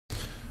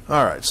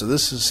Alright, so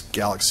this is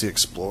Galaxy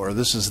Explorer.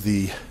 This is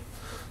the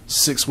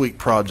 6-week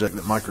project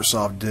that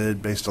Microsoft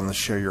did based on the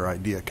Share Your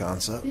Idea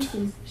concept. This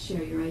is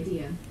Share Your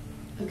Idea,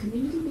 a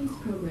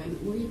community-based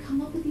program where you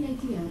come up with the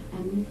idea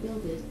and we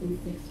build it in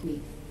 6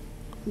 weeks.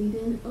 We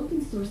then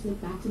open source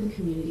it back to the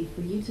community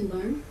for you to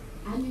learn,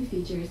 add new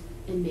features,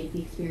 and make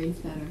the experience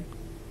better.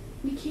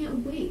 We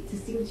can't wait to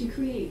see what you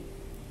create.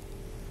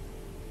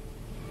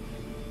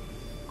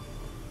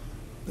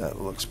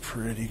 That looks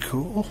pretty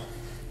cool.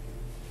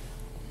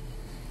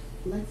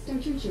 Let's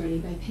start your journey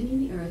by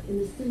pinning the Earth in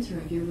the center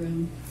of your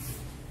room.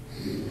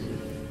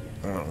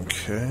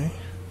 Okay.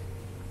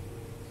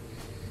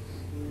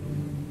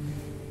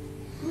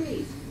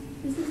 Great.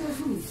 This is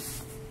our home.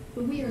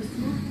 But we are a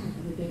small part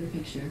of a bigger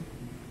picture,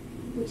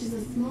 which is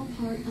a small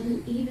part of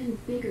an even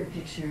bigger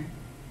picture.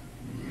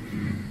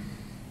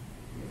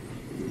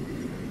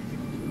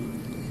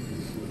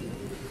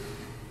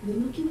 The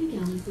Milky Way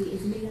galaxy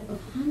is made up of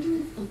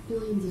hundreds of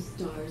billions of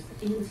stars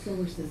and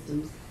solar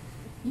systems.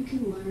 You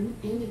can learn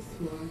and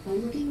explore by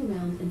looking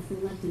around and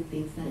selecting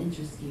things that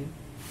interest you.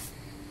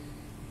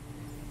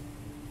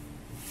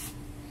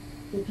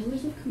 The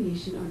pillars of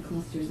creation are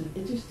clusters of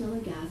interstellar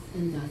gas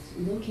and dust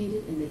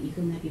located in the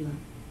Eagle Nebula.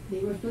 They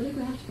were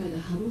photographed by the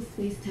Hubble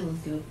Space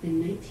Telescope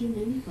in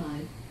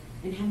 1995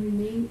 and have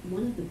remained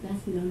one of the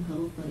best-known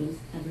Hubble photos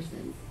ever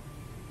since.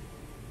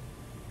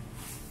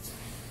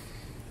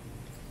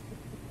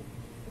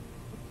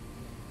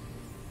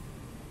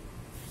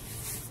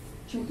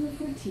 Troubler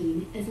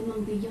 14 is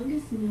among the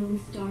youngest known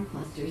star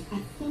clusters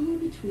at somewhere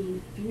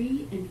between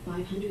 3 and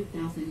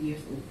 500,000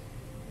 years old.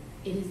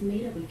 It is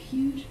made up of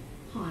huge,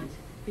 hot,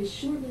 and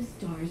short-lived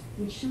stars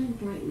which shine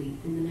brightly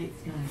in the night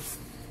sky.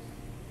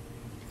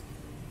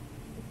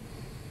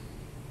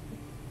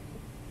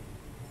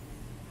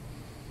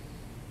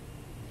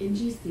 In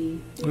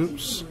GC,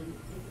 Oops.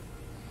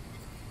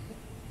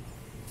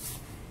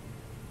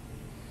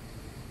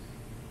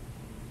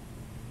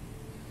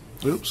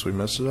 Oops, we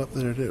messed it up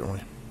there, didn't we?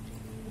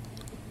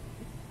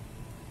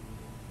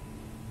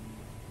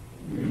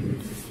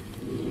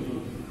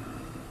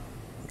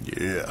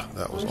 Yeah,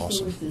 that was our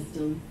awesome. Solar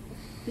system.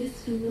 This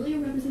familiar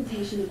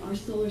representation of our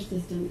solar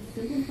system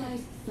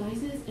simplifies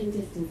sizes and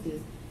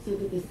distances so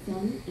that the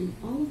sun and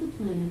all of the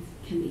planets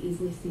can be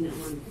easily seen at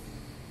once.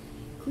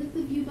 Click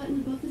the view button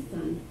above the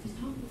sun to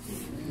talk with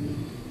it.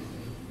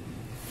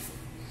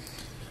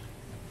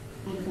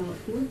 At about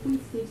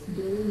 4.6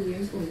 billion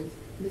years old,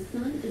 the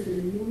sun is an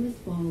enormous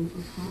ball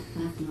of hot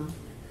plasma,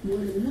 more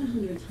than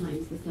 100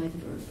 times the size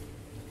of Earth.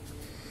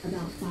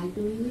 About 5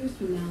 billion years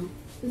from now,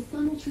 the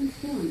sun will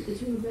transform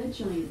into a red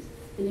giant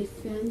and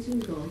expand to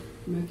engulf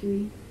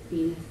Mercury,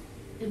 Venus,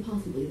 and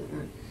possibly the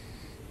Earth.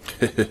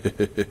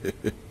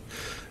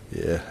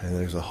 Yeah, and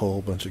there's a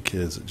whole bunch of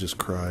kids that just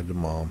cried to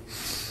mom.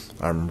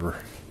 I remember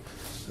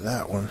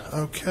that one.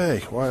 Okay,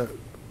 why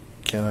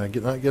can't I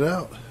not get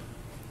out?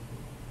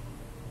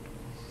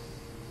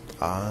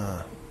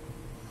 Ah,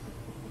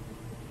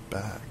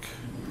 back.